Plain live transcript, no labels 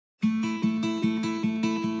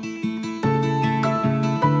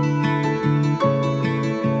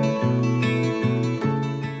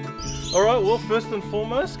first and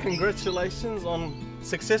foremost, congratulations on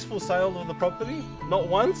successful sale of the property. Not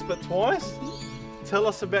once, but twice. Tell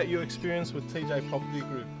us about your experience with TJ Property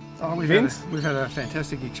Group. Oh, we've had a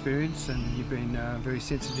fantastic experience, and you've been very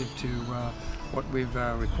sensitive to what we've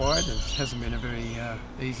required. It hasn't been a very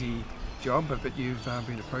easy job, but you've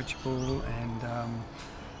been approachable and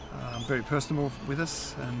very personable with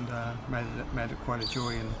us, and made it quite a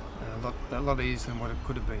joy and a lot easier than what it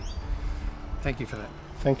could have been. Thank you for that.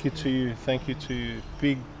 Thank you to you. Thank you to you.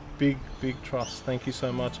 Big trust. Thank you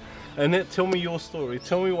so much. Annette, tell me your story.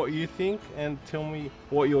 Tell me what you think, and tell me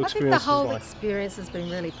what your experience was like. I think the whole experience has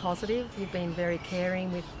been really positive. You've been very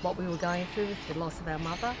caring with what we were going through with the loss of our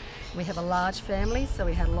mother. We have a large family, so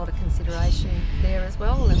we had a lot of consideration there as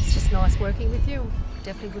well, and it's just nice working with you.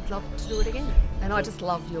 Definitely would love to do it again. And I just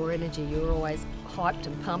love your energy. You were always hyped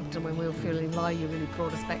and pumped, and when we were feeling low, you really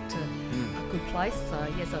brought us back to a good place. So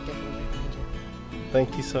yes, I definitely recommend you.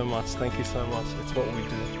 Thank you so much. Thank you so much. It's what we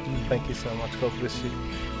do. Thank you so much. God bless you.